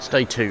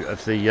day 2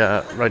 of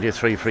the Radio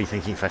 3 Free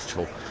Thinking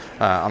Festival,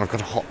 and I've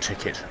got a hot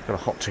ticket. I've got a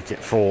hot ticket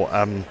for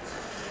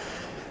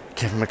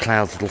Kevin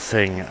MacLeod's little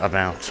thing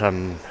about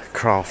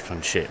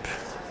craftsmanship.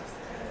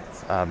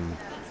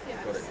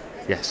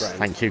 Yes,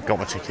 thank you. Got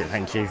my ticket.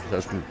 Thank you. That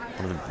was one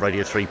of the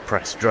Radio 3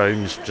 press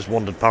drones just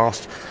wandered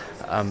past.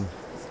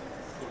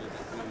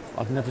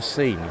 I've never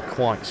seen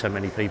quite so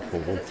many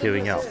people all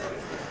queuing up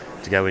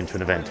to go into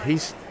an event.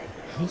 He's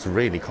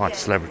really quite a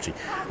celebrity.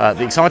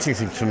 The exciting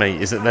thing for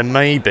me is that there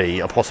may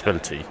be a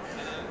possibility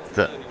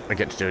that I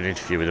get to do an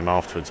interview with him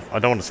afterwards. I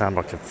don't want to sound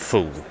like a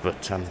fool,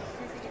 but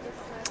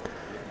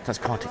that's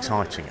quite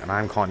exciting, and I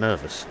am quite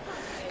nervous.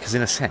 Because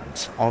in a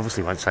sense, I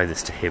obviously won't say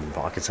this to him,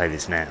 but I can say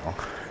this now.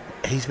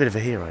 He's a bit of a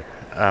hero.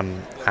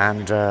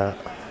 And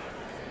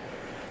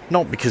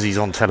not because he's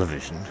on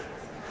television,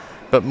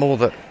 but more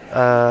that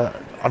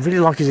I really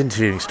like his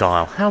interviewing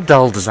style. How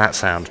dull does that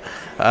sound?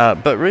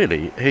 But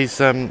really, he's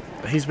a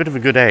bit of a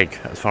good egg,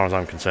 as far as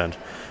I'm concerned.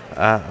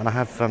 And I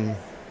have...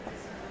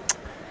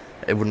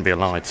 it wouldn't be a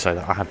lie to say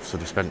that I have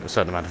sort of spent a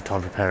certain amount of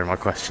time preparing my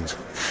questions. I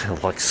feel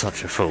like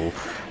such a fool.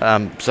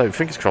 So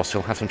fingers crossed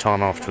he'll have some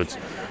time afterwards.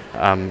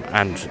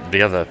 And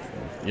the other,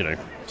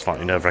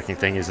 slightly nerve-wracking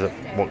thing is that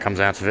what comes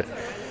out of it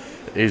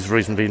is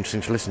reasonably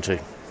interesting to listen to.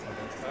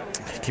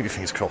 Keep your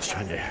fingers crossed,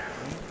 won't you?